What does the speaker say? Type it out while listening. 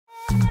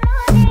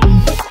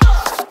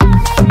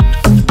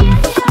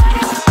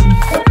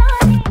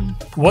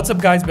What's up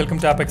guys, welcome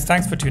to Apex.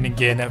 Thanks for tuning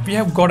in. We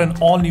have got an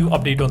all new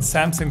update on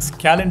Samsung's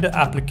calendar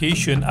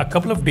application a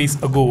couple of days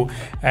ago,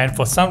 and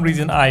for some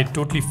reason I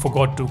totally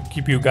forgot to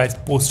keep you guys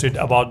posted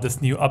about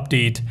this new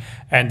update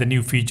and the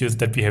new features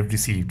that we have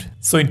received.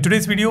 So in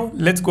today's video,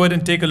 let's go ahead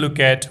and take a look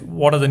at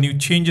what are the new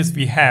changes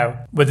we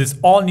have with this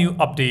all new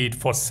update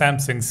for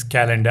Samsung's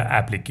calendar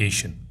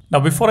application. Now,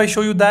 before I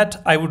show you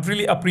that, I would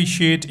really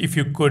appreciate if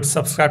you could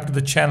subscribe to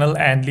the channel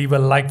and leave a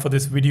like for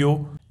this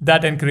video.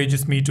 That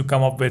encourages me to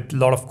come up with a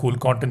lot of cool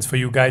contents for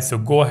you guys, so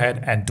go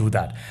ahead and do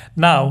that.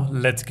 Now,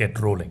 let's get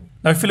rolling.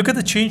 Now, if you look at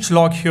the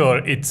changelog here,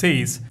 it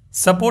says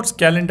supports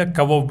calendar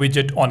cover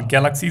widget on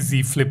Galaxy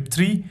Z Flip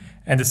 3,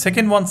 and the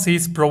second one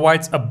says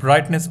provides a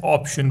brightness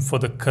option for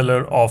the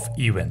color of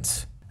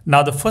events.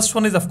 Now, the first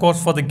one is of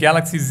course for the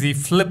Galaxy Z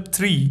Flip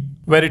 3,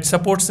 where it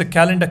supports the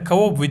calendar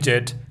cover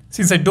widget.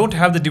 Since I don't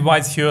have the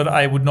device here,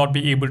 I would not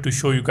be able to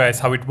show you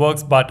guys how it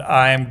works, but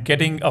I am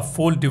getting a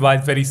fold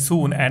device very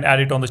soon and add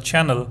it on the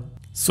channel.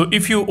 So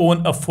if you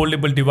own a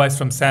foldable device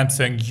from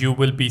Samsung, you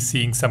will be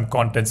seeing some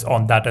contents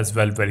on that as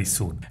well very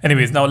soon.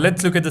 Anyways, now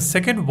let's look at the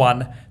second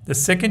one. The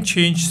second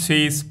change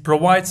says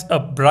provides a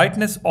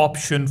brightness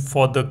option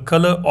for the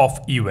color of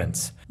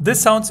events.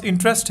 This sounds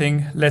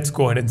interesting. Let's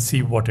go ahead and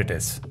see what it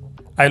is.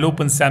 I'll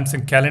open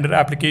Samsung calendar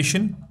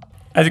application.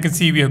 As you can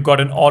see, we have got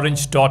an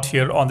orange dot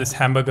here on this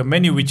hamburger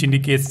menu, which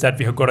indicates that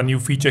we have got a new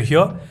feature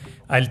here.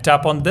 I'll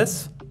tap on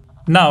this.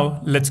 Now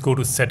let's go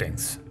to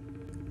settings.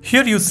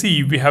 Here you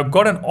see we have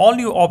got an all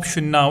new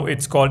option now.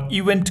 It's called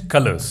event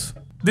colors.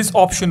 This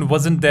option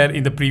wasn't there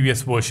in the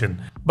previous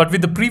version, but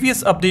with the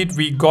previous update,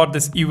 we got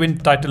this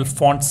event title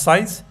font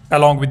size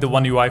along with the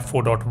One UI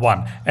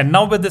 4.1. And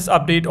now with this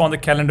update on the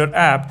calendar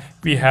app,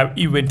 we have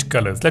event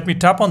colors. Let me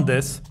tap on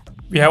this.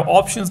 We have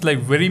options like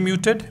very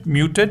muted,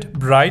 muted,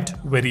 bright,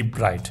 very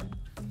bright.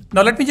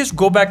 Now let me just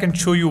go back and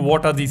show you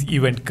what are these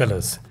event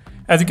colors.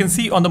 As you can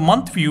see on the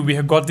month view, we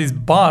have got these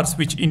bars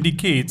which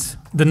indicates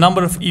the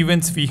number of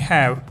events we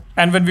have.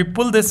 And when we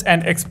pull this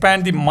and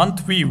expand the month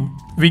view,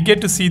 we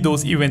get to see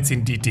those events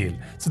in detail.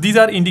 So these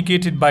are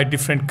indicated by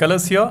different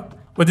colors here.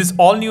 With this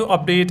all new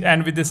update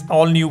and with this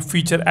all new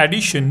feature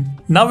addition,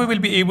 now we will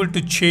be able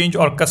to change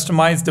or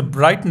customize the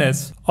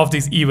brightness of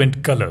these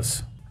event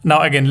colors.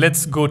 Now again,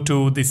 let's go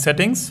to the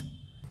settings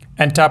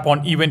and tap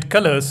on event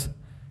colors.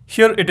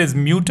 Here it is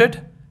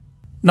muted.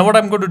 Now what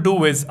I'm going to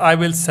do is I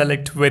will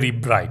select very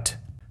bright.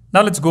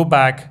 Now let's go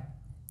back.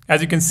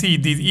 As you can see,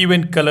 these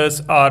event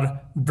colors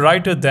are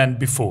brighter than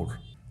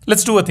before.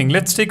 Let's do a thing.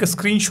 Let's take a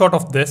screenshot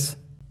of this.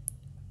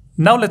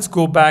 Now let's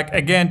go back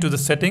again to the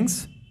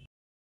settings.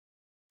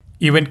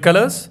 Event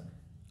colors.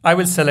 I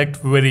will select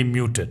very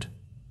muted.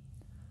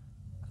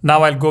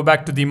 Now I'll go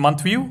back to the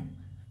month view.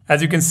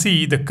 As you can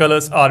see, the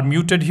colors are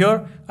muted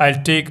here. I'll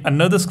take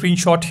another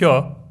screenshot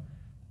here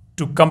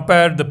to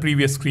compare the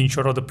previous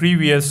screenshot or the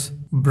previous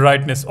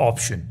brightness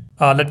option.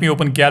 Let me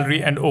open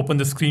gallery and open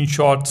the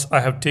screenshots I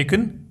have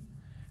taken.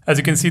 As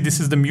you can see, this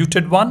is the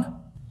muted one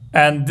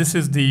and this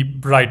is the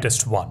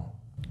brightest one.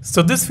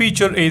 So this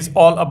feature is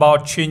all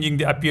about changing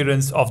the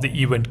appearance of the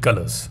event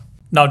colors.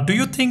 Now, do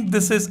you think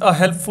this is a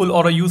helpful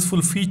or a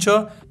useful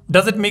feature?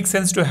 Does it make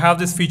sense to have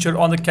this feature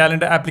on the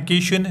calendar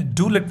application?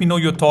 Do let me know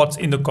your thoughts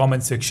in the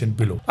comment section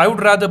below. I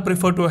would rather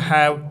prefer to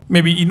have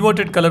maybe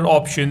inverted color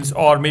options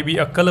or maybe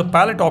a color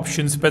palette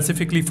option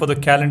specifically for the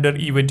calendar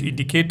event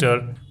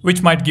indicator,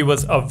 which might give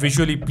us a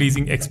visually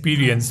pleasing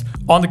experience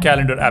on the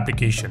calendar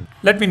application.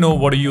 Let me know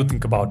what do you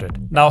think about it.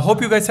 Now,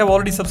 hope you guys have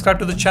already subscribed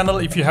to the channel.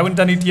 If you haven't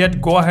done it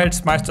yet, go ahead,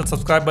 smash that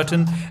subscribe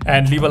button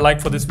and leave a like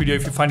for this video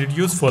if you find it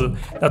useful.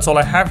 That's all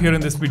I have here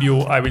in this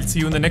video. I will see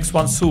you in the next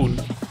one soon.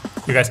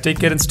 You guys take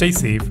care and stay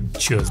safe.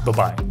 Cheers.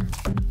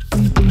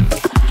 Bye-bye.